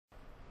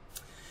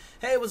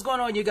Hey, what's going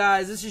on, you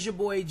guys? This is your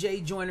boy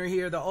Jay Joyner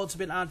here, the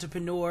ultimate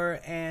entrepreneur,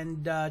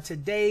 and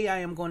today I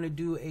am going to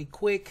do a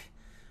quick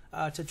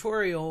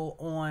tutorial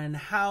on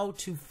how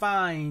to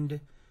find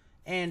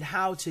and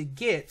how to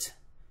get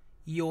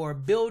your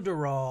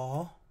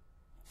BuilderAll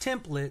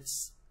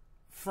templates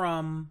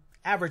from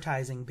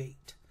advertising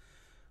bait.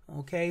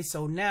 Okay,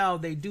 so now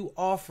they do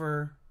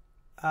offer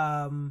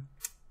the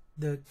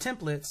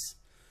templates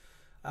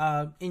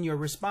in your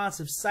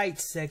responsive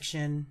sites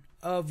section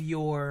of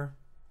your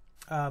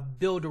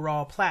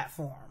BuilderAll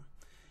platform,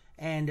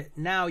 and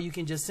now you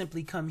can just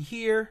simply come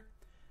here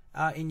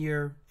in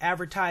your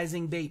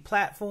advertising bait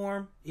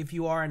platform. If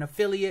you are an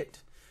affiliate,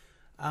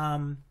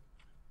 by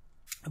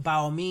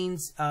all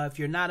means, if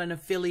you're not an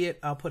affiliate,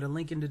 I'll put a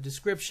link in the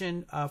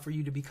description for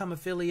you to become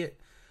affiliate.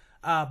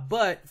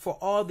 But for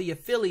all the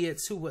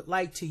affiliates who would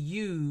like to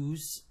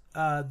use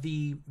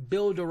the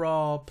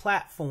BuilderAll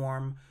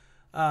platform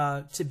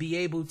to be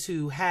able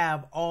to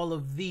have all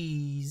of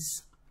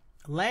these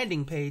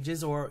landing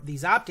pages or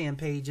these opt-in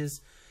pages,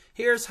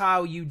 here's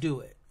how you do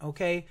it.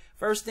 Okay,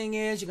 first thing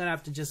is you're gonna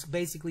have to just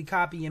basically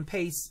copy and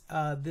paste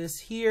this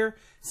here,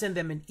 send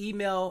them an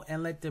email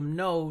and let them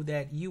know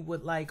that you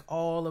would like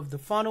all of the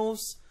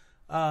funnels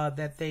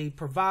that they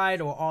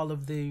provide, or all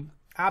of the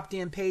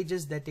opt-in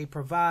pages that they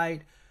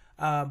provide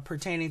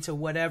pertaining to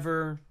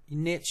whatever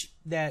niche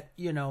that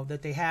that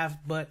they have.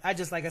 But I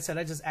just, like I said,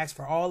 I just asked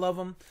for all of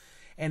them,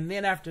 and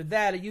then after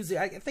that,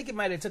 I think it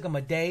might have took them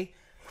a day.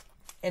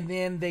 And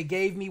then they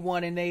gave me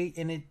one, and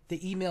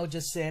the email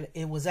just said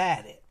it was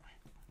added.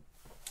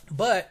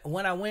 But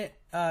when I went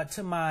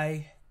to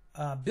my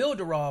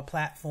BuilderAll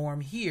platform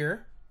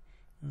here,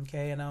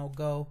 okay, and I'll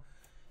go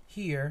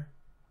here,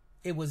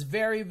 it was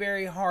very,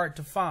 very hard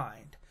to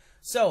find.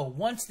 So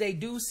once they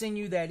do send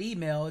you that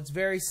email, it's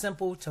very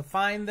simple to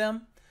find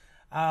them.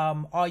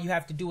 All you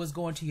have to do is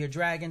go into your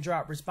drag and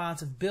drop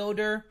responsive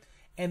builder,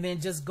 and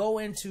then just go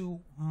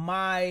into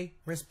my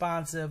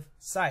responsive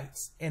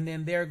sites, and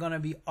then they're going to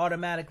be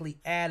automatically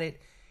added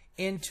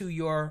into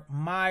your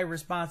my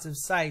responsive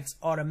sites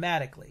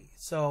automatically.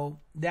 So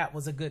that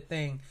was a good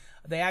thing.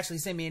 They actually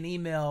sent me an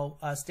email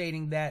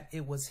stating that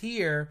it was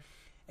here,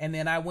 and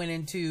then I went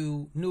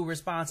into new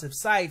responsive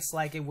sites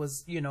like it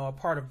was, a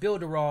part of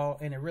BuilderAll,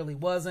 and it really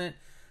wasn't.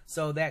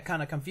 So that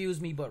kind of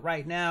confused me. But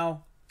right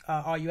now,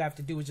 all you have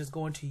to do is just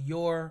go into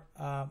your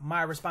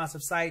my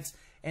responsive sites,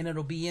 and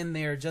it'll be in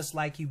there just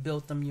like you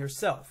built them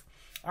yourself.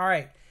 All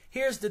right,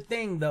 here's the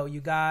thing though,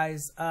 you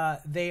guys,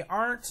 they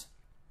aren't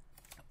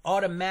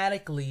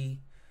automatically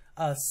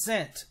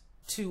sent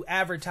to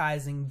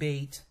advertising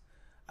bait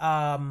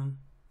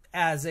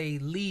as a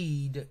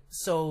lead,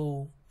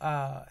 so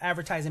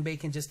advertising bait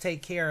can just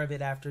take care of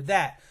it after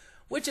that,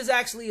 which is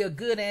actually a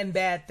good and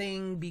bad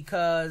thing,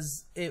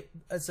 because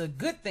it's a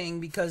good thing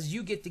because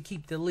you get to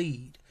keep the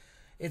lead.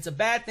 It's a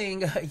bad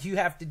thing you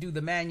have to do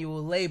the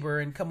manual labor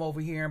and come over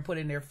here and put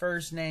in their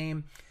first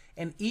name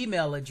and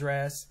email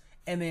address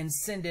and then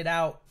send it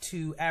out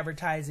to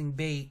advertising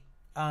bait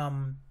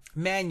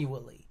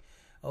manually.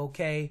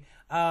 Okay.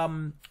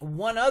 One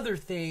other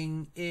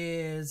thing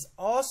is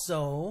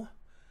also,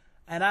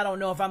 and I don't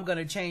know if I'm going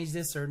to change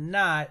this or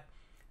not,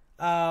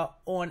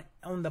 on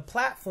the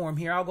platform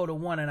here, I'll go to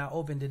one, and I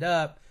opened it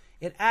up.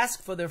 It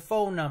asks for their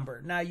phone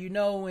number. Now,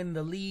 in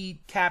the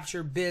lead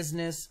capture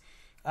business,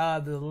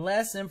 the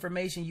less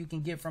information you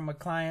can get from a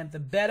client, the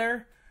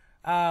better.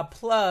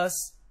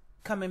 Plus,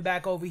 coming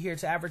back over here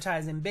to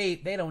advertising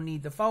bait, they don't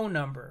need the phone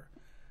number.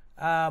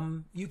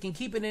 You can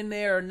keep it in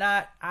there or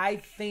not. I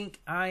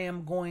think I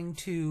am going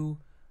to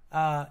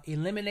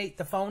eliminate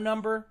the phone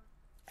number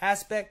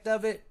aspect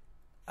of it.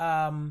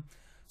 I'll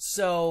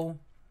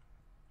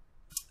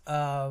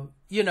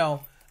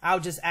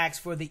just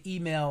ask for the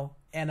email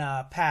and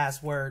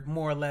password,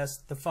 more or less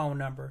the phone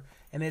number.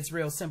 And it's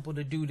real simple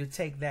to do to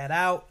take that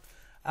out.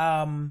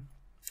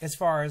 As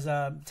far as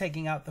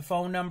taking out the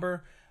phone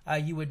number,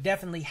 you would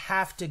definitely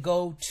have to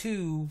go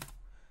to,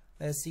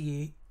 let's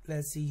see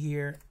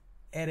here,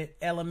 edit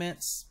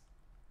elements,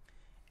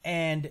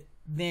 and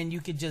then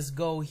you could just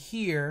go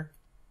here.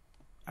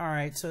 All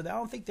right, so I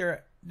don't think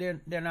they're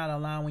not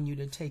allowing you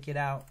to take it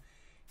out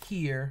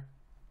here.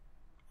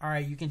 All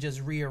right, you can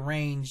just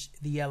rearrange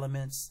the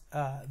elements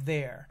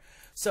there.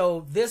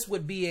 So this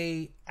would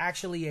be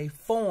actually a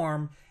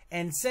form,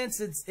 and since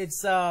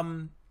it's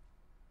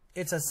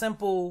a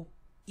simple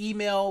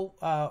email,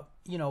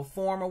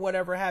 form or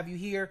whatever have you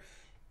here,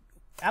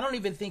 I don't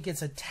even think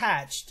it's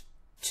attached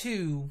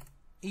to,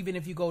 even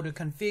if you go to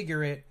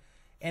configure it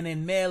and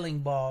in Mailing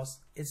Boss,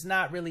 it's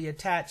not really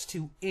attached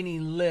to any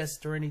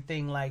list or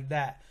anything like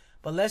that.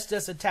 But let's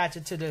just attach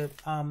it to the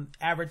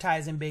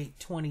advertising bait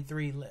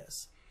 23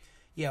 list.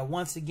 Yeah,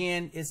 once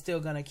again, it's still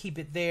going to keep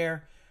it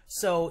there.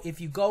 So if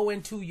you go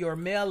into your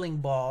Mailing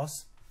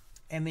Boss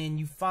and then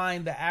you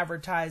find the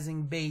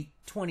advertising bait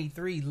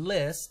 23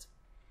 list,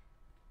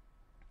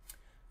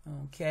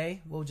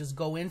 okay, we'll just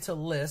go into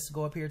list,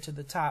 go up here to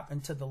the top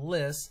into the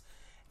list,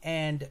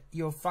 and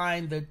you'll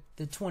find the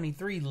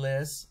 23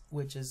 list,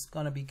 which is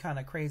going to be kind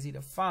of crazy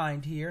to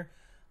find here.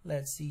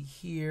 Let's see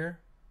here.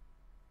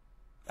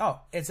 Oh,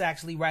 it's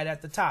actually right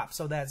at the top.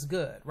 So that's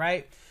good,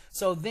 right?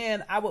 So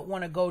then I would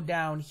want to go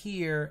down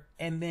here,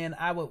 and then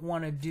I would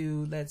want to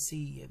do, let's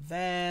see,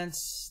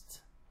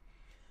 advanced.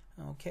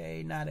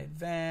 Okay, not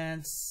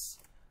advanced.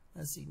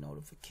 Let's see,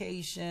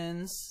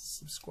 notifications,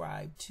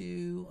 subscribe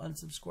to,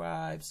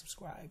 unsubscribe,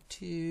 subscribe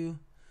to,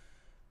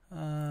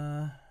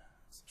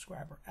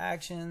 subscriber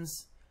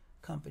actions,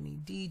 company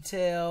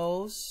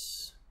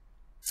details.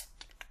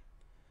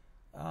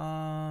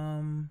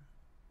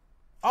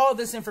 All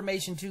this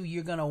information too,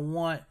 you're going to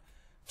want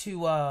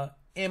to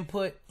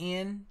input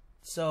in.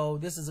 So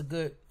this is a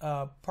good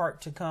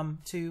part to come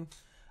to.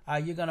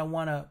 You're going to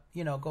want to,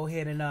 go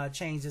ahead and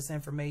change this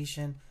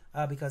information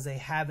because they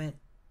haven't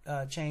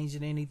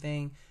changed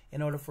anything,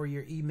 in order for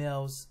your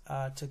emails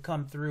to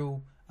come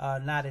through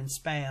not in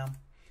spam.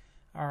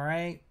 All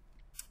right.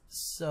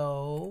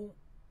 So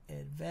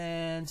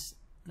advanced,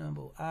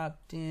 number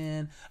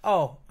opt-in.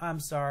 Oh, I'm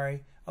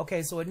sorry.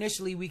 Okay, so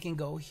initially we can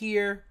go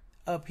here,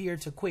 up here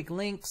to quick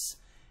links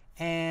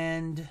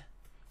and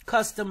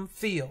custom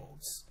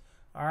fields.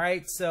 All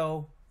right,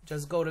 so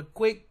just go to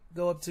quick,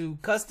 go up to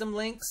custom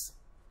links,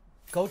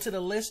 go to the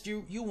list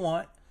you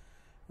want,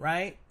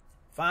 right?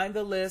 Find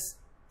the list,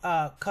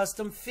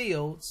 custom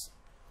fields,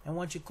 and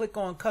once you click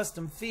on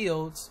custom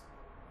fields,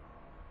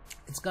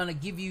 it's going to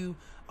give you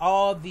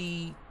all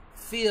the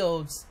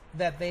fields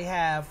that they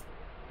have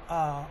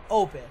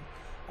open.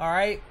 All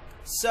right,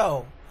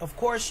 so of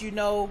course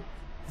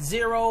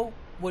 0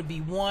 would be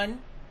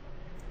 1,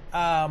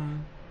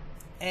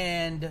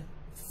 and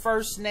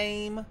first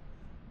name,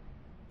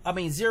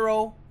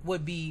 0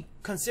 would be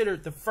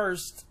considered the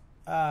first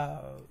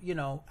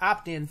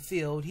opt-in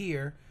field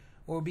here,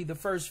 or would be the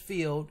first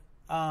field,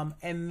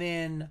 and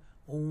then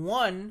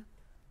 1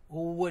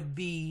 would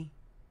be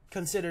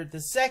considered the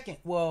second.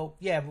 Well,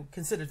 yeah,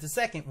 considered the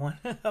second one.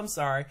 I'm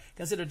sorry,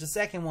 considered the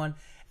second one,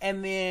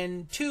 and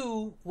then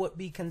 2 would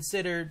be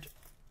considered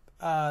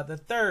the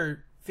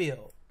third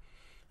field.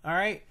 All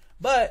right,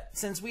 but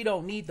since we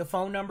don't need the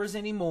phone numbers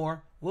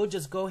anymore, we'll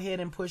just go ahead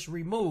and push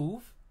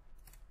remove,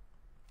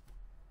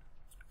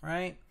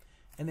 right?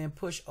 And then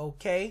push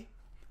OK,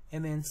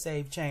 and then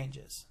save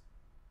changes.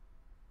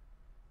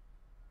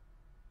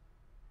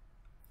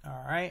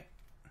 All right,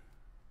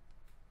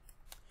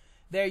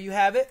 there you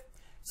have it.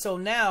 So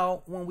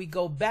now when we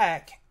go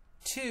back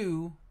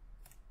to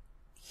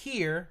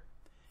here,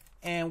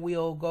 and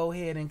we'll go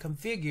ahead and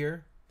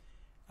configure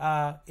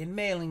in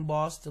Mailing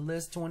Boss to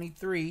list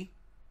 23.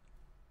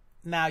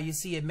 Now you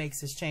see it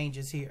makes its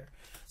changes here.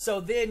 So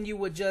then you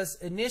would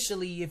just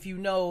initially, if you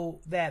know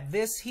that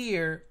this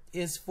here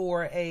is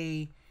for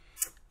a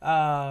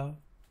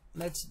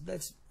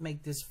let's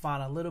make this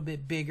font a little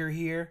bit bigger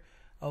here.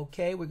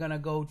 Okay, we're gonna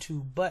go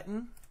to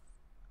button.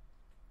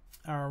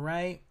 All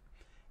right,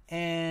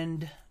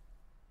 and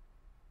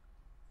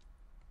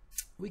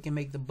we can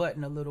make the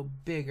button a little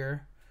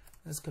bigger.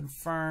 Let's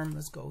confirm.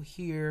 Let's go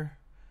here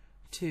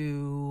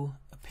to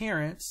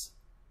appearance.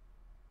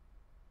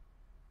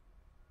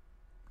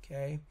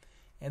 Okay,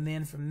 and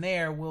then from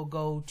there we'll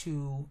go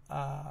to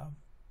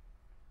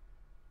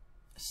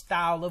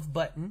style of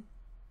button.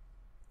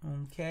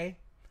 Okay,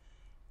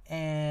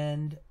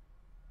 and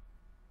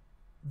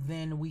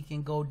then we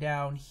can go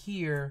down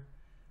here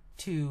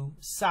to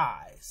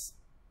size.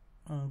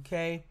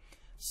 Okay,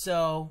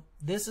 so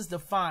this is the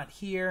font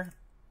here,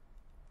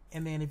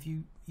 and then if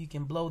you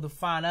can blow the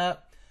font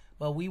up,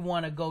 but we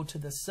want to go to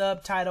the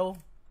subtitle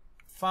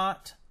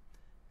font,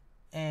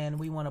 and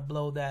we want to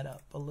blow that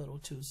up a little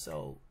too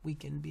so we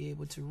can be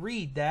able to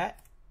read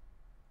that.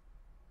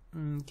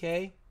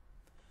 Okay,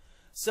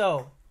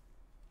 so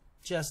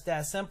just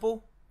that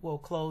simple. We'll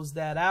close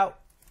that out.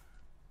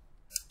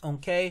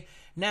 Okay,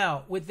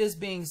 now with this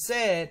being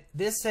said,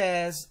 this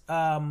says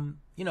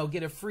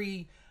get a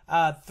free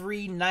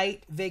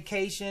 3-night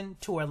vacation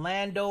to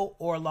Orlando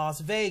or Las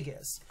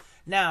Vegas.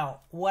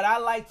 Now what I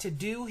like to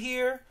do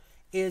here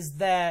is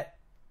that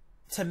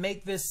to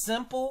make this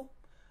simple,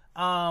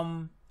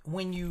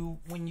 when you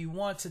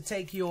want to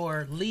take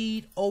your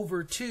lead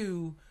over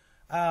to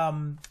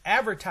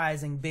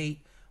advertising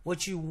bait,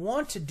 what you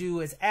want to do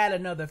is add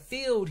another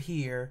field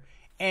here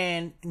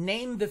and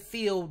name the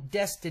field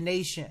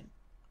destination.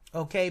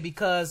 Okay,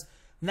 because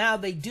now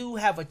they do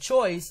have a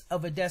choice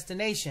of a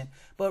destination,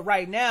 but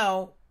right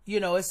now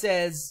it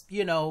says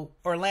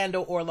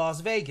Orlando or Las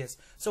Vegas.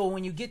 So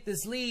when you get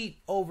this lead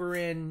over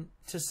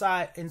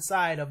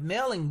inside of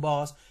Mailing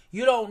Boss,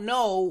 you don't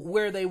know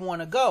where they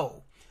want to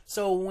go.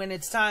 So when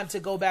it's time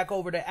to go back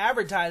over to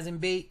advertising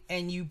bait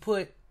and you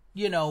put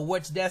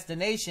which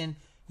destination,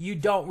 you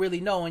don't really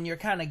know, and you're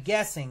kind of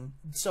guessing.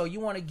 So you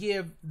want to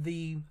give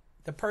the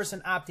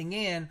person opting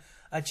in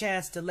a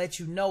chance to let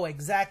you know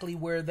exactly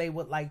where they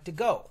would like to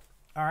go.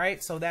 All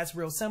right, so that's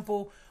real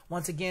simple.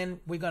 Once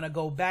again, we're going to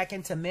go back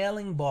into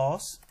Mailing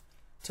Boss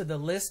to the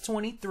list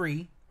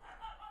 23,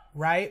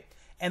 right?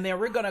 And then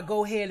we're going to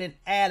go ahead and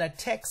add a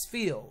text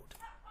field.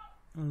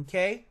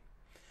 Okay,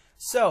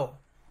 so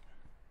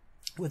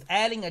with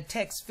adding a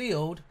text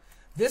field,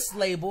 this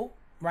label,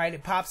 right,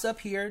 it pops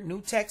up here,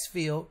 new text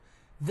field.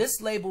 this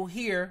label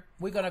here,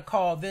 we're going to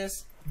call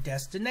this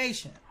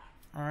destination.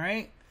 All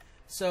right.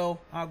 So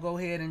I'll go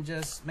ahead and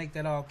just make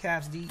that all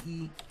caps,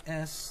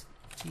 DESTINATION.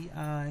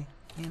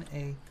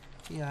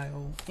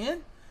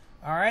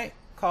 All right.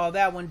 Call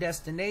that one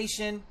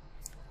destination.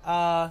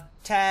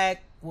 Tag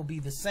will be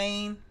the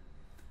same.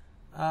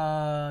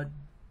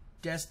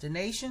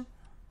 Destination.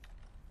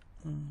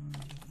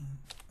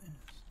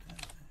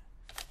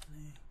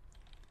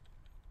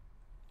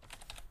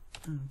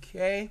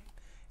 Okay.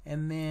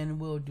 And then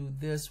we'll do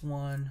this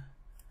one.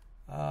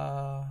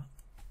 All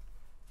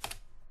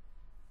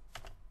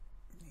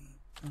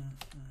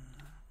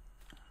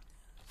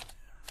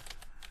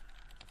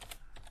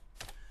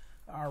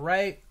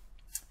right.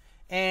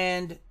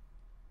 And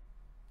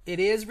it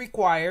is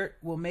required.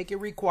 We'll make it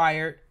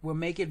required. We'll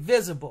make it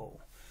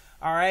visible.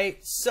 All right.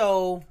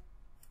 So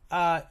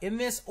in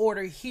this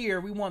order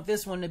here, we want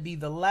this one to be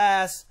the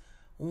last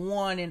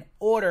one in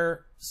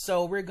order.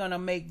 So we're going to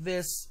make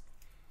this,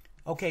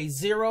 okay,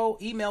 0.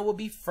 Email will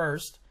be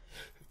first.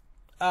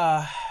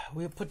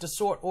 We'll put the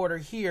sort order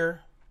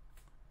here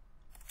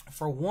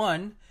for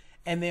 1.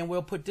 And then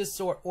we'll put this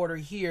sort order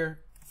here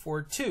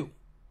for 2.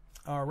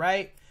 All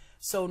right.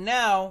 So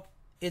now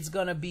it's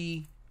going to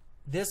be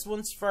this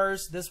one's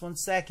first, this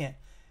one's second,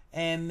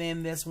 and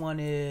then this one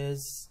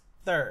is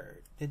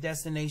third. The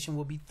destination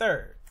will be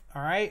third.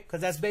 All right.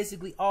 Because that's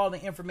basically all the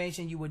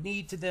information you would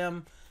need for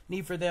them.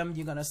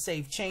 You're going to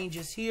save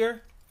changes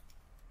here.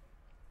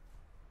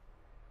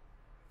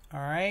 All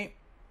right.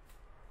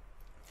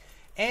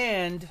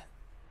 And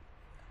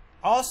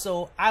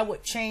also, I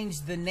would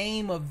change the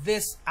name of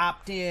this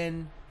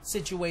opt-in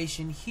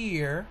situation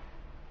here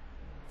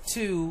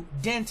to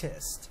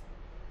dentist.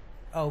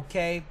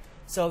 Okay.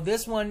 So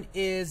this one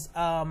is,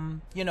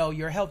 you know,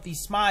 your healthy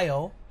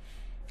smile.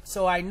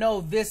 So I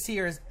know this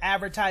here is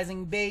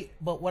advertising bait,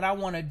 but what I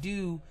want to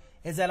do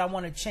is that I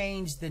want to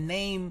change the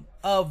name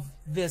of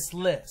this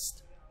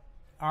list.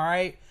 All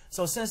right.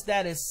 So since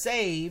that is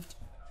saved,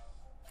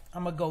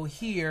 I'm going to go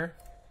here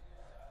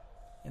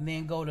and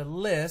then go to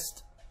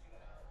list.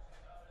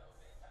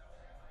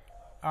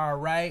 All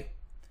right.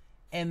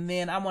 And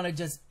then I want to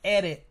just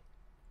edit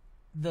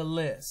the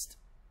list.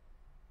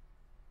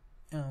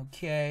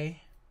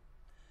 Okay.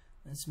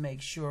 Let's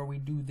make sure we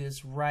do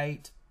this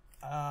right.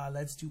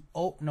 Let's do,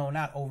 oh, no,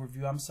 not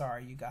overview. I'm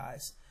sorry, you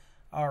guys.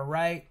 All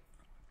right.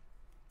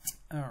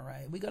 All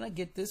right. We're going to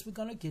get this. We're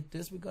going to get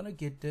this. We're going to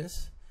get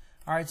this.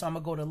 All right. So I'm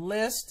going to go to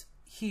list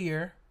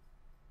here.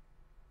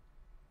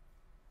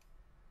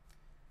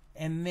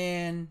 And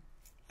then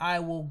I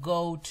will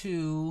go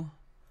to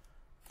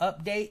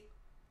update.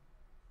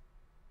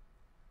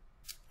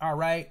 All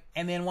right.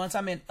 And then once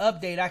I'm in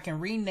update, I can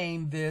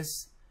rename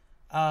this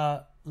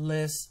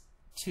list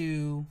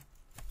to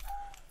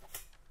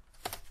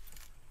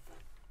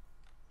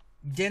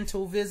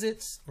dental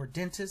visits or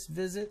dentist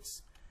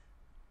visits.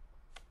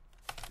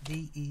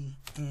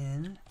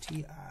 D-E-N-T-I-S-T,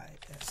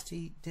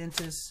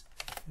 dentist,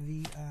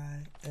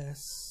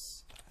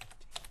 V-I-S-I-T.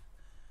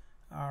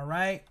 All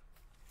right.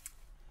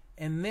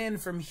 And then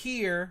from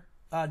here,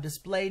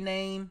 display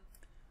name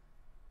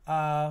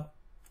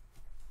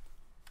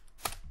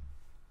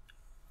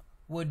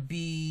would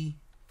be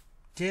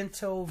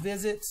dental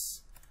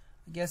visits.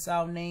 I guess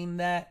I'll name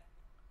that.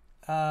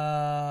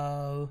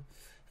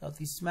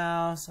 Healthy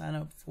smile, sign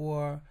up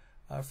for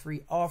a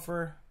free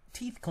offer,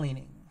 teeth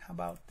cleaning. How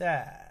about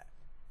that?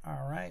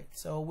 All right.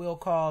 So we'll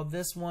call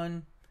this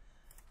one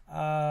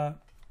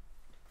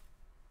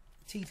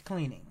teeth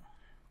cleaning.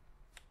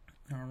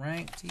 All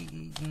right.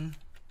 T-E-E,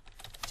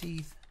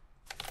 teeth.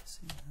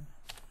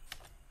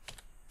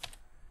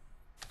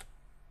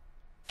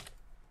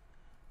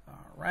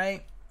 All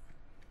right.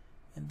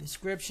 And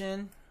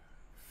description,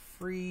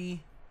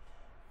 free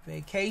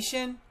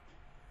vacation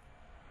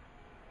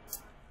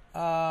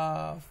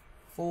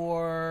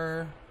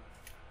for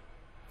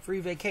free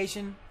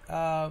vacation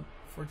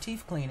for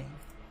teeth cleaning.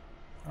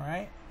 All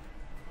right.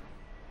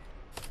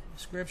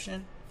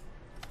 Description,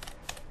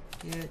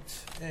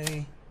 get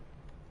a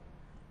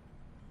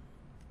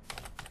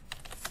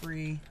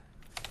free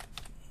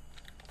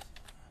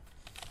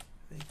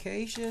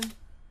vacation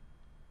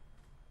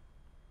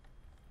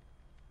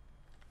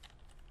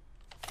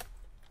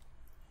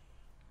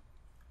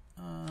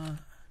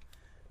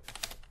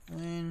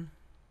when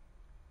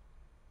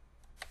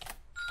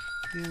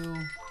you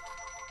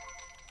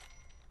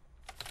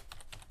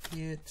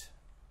get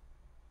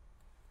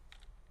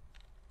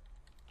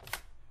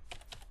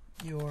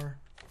your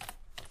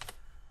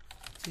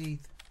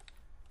teeth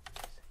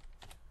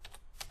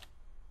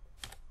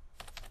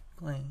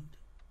cleaned.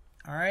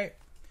 All right.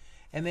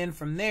 And then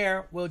from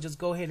there, we'll just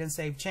go ahead and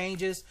save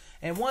changes.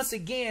 And once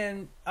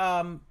again,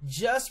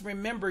 just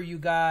remember, you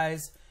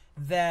guys,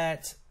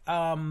 that,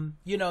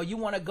 you know, you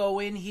want to go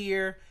in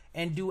here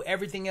and do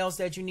everything else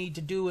that you need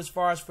to do as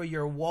far as for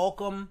your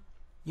welcome.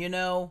 You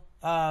want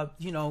to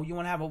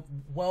have a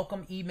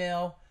welcome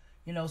email,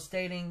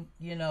 stating,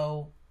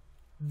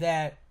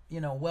 that,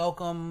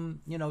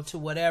 welcome, to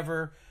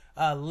whatever.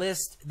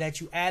 list that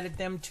you added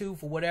them to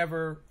for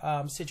whatever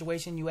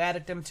situation you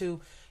added them to.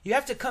 You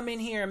have to come in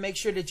here and make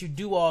sure that you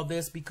do all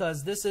this,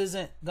 because this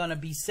isn't going to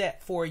be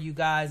set for you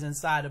guys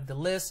inside of the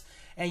list,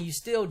 and you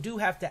still do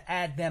have to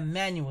add them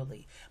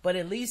manually. But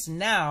at least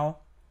now,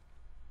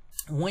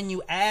 when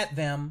you add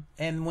them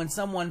and when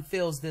someone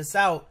fills this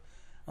out,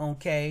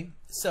 okay,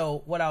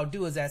 so what I'll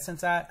do is that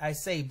since I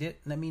saved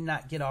it, let me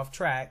not get off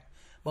track,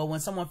 but when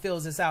someone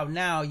fills this out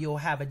now, you'll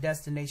have a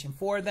destination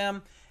for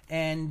them.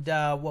 And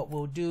what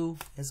we'll do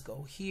is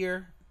go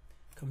here,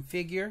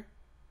 configure,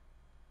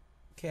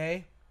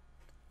 okay,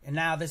 and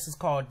now this is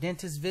called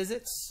dentist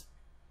visits,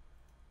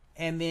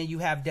 and then you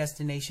have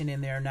destination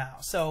in there now.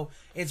 So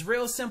it's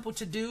real simple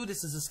to do.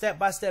 This is a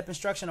step-by-step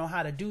instruction on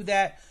how to do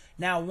that.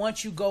 Now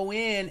once you go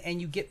in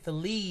and you get the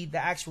lead, the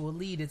actual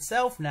lead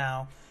itself,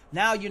 now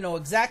you know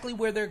exactly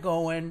where they're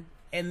going,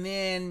 and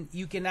then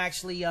you can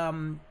actually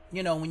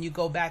you know, when you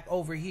go back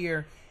over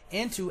here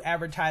into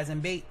advertising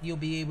bait, you'll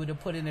be able to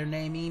put in their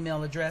name,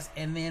 email address,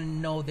 and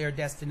then know their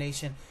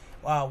destination,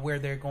 where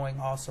they're going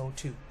also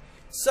too.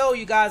 So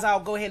you guys, I'll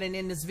go ahead and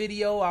end this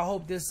video. I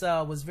hope this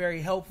was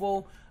very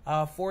helpful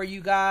for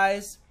you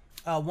guys.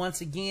 Once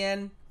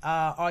again,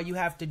 all you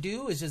have to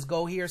do is just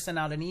go here, send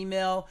out an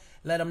email,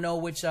 let them know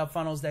which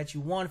funnels that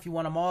you want. If you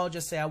want them all,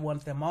 just say I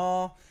want them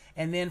all,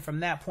 and then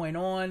from that point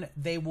on,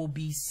 they will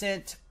be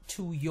sent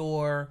to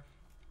your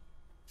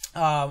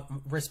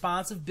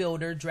responsive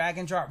builder, drag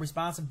and drop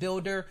responsive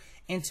builder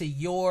into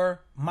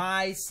your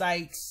my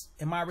sites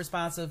and my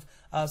responsive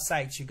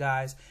sites, you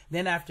guys.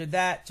 Then after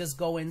that, just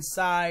go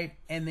inside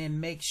and then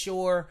make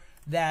sure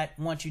that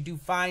once you do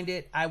find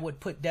it, I would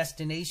put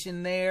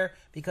destination there,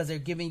 because they're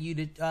giving you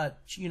the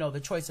you know,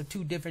 the choice of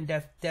 2 different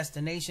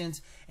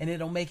destinations, and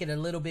it'll make it a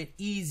little bit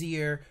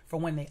easier for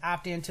when they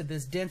opt into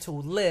this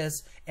dental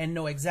list and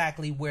know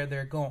exactly where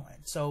they're going.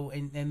 So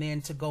and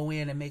then to go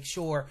in and make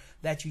sure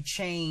that you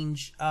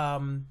change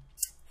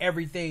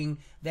everything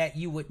that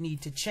you would need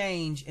to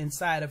change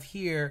inside of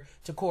here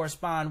to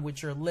correspond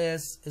with your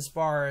list, as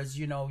far as,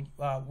 you know,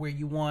 where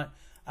you want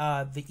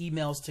the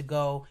emails to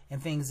go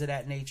and things of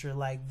that nature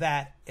like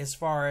that, as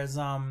far as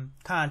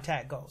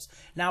contact goes.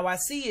 Now I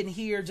see in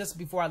here, just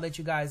before I let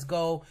you guys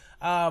go,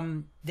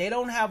 they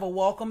don't have a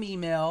welcome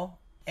email,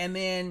 and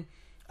then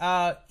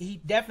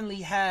he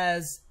definitely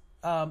has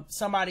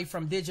somebody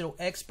from Digital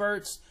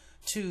Experts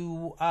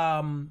to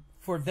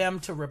for them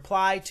to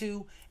reply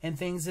to and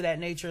things of that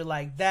nature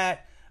like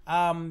that.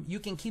 You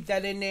can keep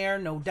that in there,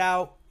 no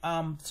doubt,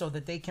 so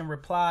that they can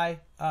reply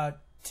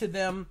to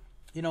them,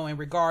 you know, in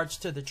regards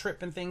to the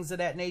trip and things of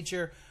that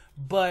nature.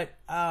 But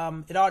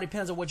it all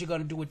depends on what you're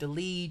going to do with the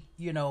lead,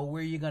 you know,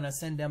 where you're going to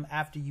send them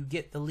after you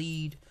get the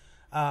lead.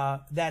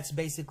 That's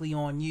basically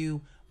on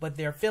you. But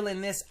they're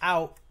filling this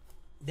out.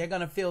 They're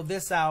going to fill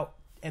this out,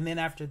 and then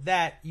after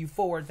that, you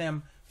forward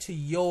them to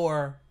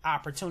your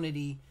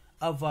opportunity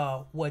of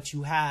what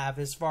you have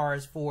as far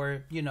as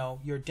for, you know,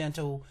 your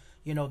dental,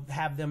 you know,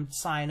 have them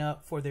sign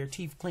up for their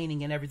teeth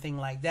cleaning and everything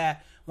like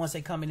that. Once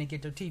they come in and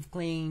get their teeth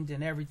cleaned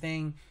and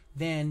everything,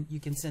 then you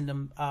can send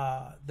them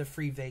the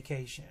free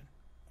vacation.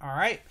 All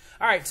right.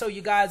 So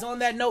you guys, on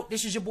that note,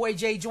 this is your boy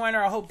Jay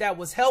Joyner. I hope that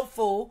was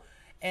helpful,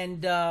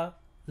 and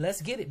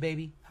let's get it,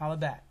 baby. Holla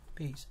back.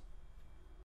 Peace.